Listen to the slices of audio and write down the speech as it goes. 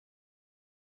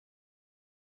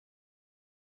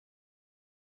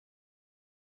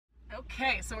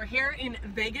Okay, so we're here in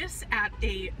Vegas at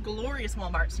a glorious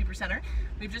Walmart Supercenter.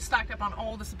 We've just stocked up on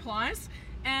all the supplies,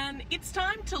 and it's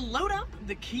time to load up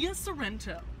the Kia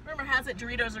Sorento. Rumor has it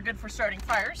Doritos are good for starting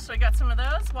fires, so I got some of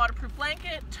those. Waterproof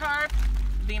blanket, tarp,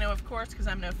 vino of course, because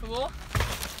I'm no fool.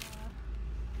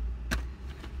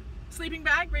 Sleeping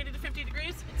bag rated to 50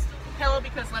 degrees. It's still a pillow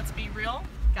because let's be real,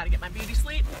 gotta get my beauty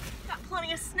sleep. Got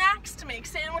plenty of snacks to make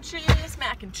sandwiches,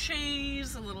 mac and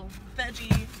cheese, a little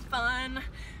veggie fun,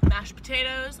 mashed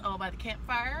potatoes, all by the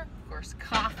campfire. Of course,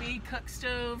 coffee, cook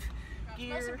stove,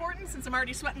 gear. Most important, since I'm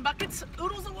already sweating buckets,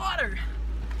 oodles of water.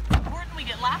 Important we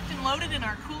get locked and loaded in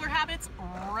our cooler habits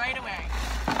right away.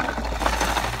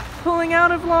 Pulling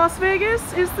out of Las Vegas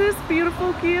is this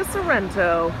beautiful Kia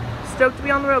Sorento. Stoked to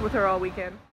be on the road with her all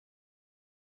weekend.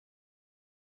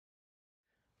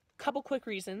 Couple quick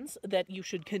reasons that you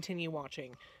should continue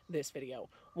watching this video.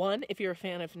 One, if you're a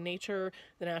fan of nature,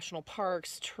 the national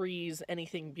parks, trees,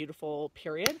 anything beautiful,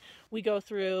 period. We go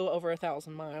through over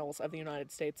 1,000 miles of the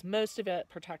United States, most of it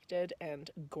protected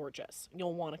and gorgeous.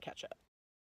 You'll want to catch it.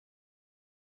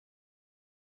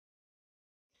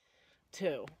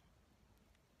 Two,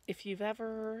 if you've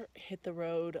ever hit the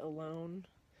road alone,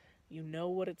 you know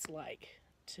what it's like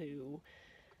to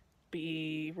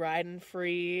be riding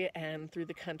free and through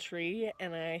the country,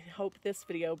 and I hope this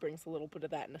video brings a little bit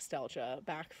of that nostalgia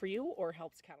back for you or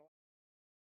helps catalog.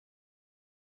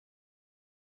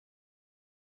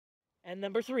 And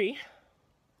number three,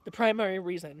 the primary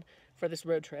reason for this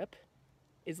road trip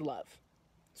is love.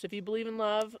 So if you believe in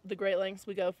love, the great lengths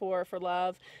we go for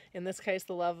love, in this case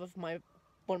the love of one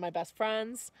of my best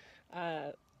friends,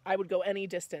 I would go any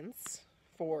distance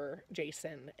for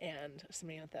Jason and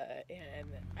Samantha, and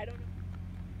I don't know.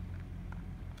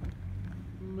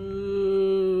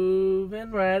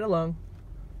 Moving right along.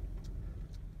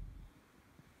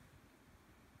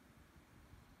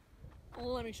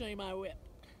 Let me show you my whip.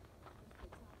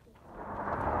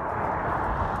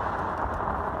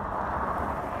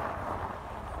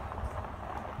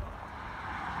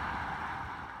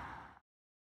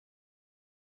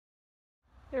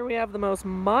 Here we have the most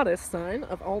modest sign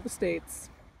of all the states.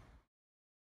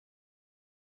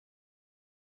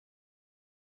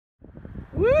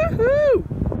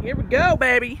 Woohoo! Here we go,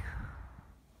 baby!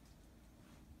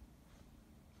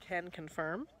 Can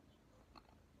confirm.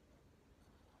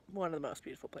 One of the most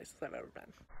beautiful places I've ever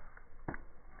been.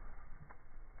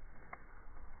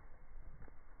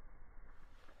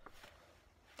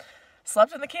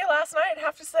 Slept in the Kia last night,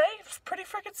 have to say. It was pretty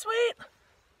freaking sweet.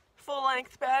 Full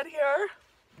length bed here.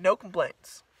 No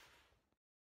complaints.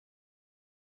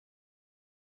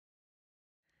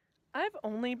 I've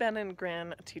only been in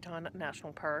Grand Teton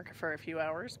National Park for a few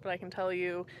hours, but I can tell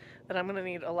you that I'm going to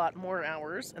need a lot more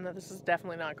hours and that this is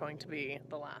definitely not going to be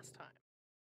the last time.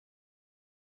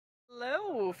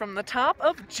 Hello from the top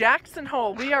of Jackson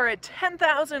Hole. We are at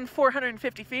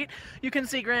 10,450 feet. You can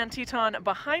see Grand Teton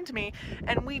behind me,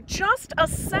 and we just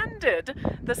ascended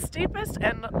the steepest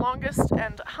and longest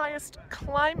and highest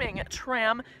climbing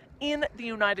tram in the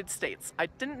United States. I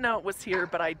didn't know it was here,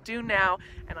 but I do now,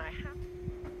 and I have.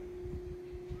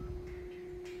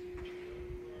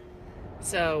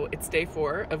 So it's day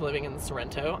 4 of living in the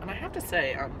Sorento, and I have to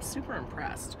say I'm super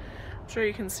impressed. I'm sure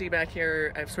you can see back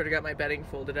here, I've sort of got my bedding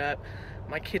folded up,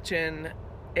 my kitchen,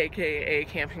 aka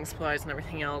camping supplies and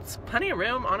everything else. Plenty of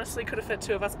room, honestly, could have fit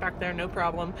 2 of us back there, no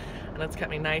problem. And it's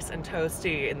kept me nice and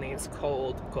toasty in these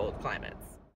cold, cold climates.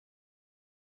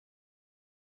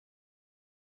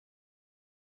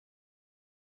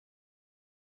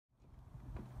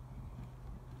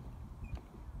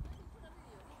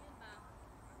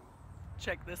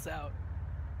 Check this out.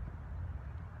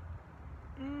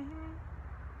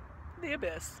 The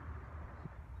abyss.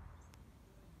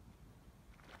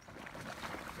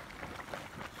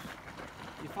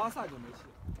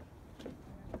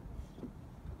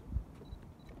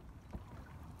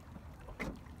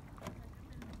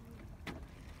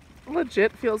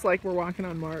 Legit feels like we're walking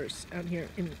on Mars out here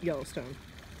in Yellowstone.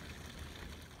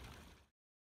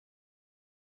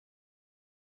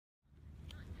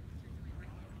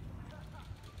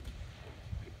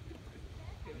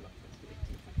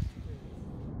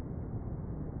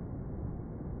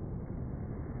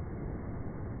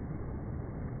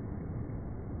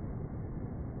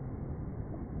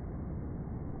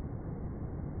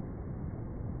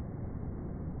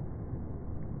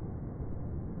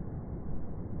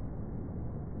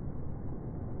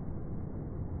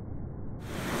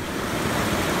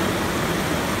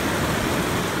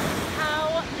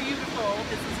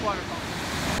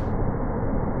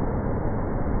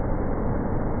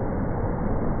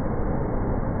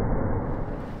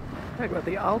 Talk about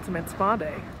the ultimate spa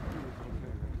day.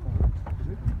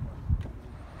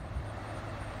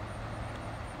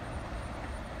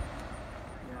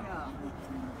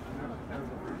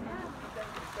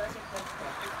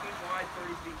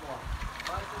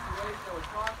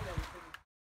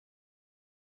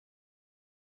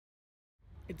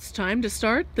 It's time to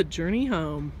start the journey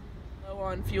home. Low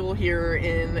on fuel here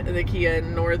in the Kia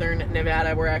in northern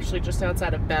Nevada. We're actually just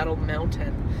outside of Battle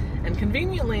Mountain. And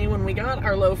conveniently, when we got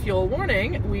our low fuel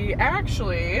warning, we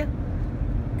actually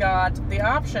got the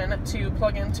option to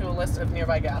plug into a list of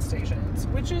nearby gas stations,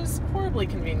 which is horribly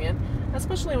convenient,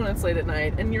 especially when it's late at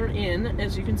night and you're in,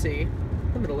 as you can see,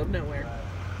 the middle of nowhere.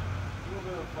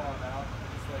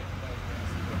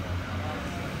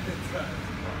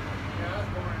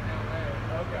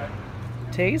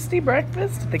 Tasty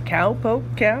breakfast at the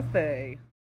Cowpoke Cafe.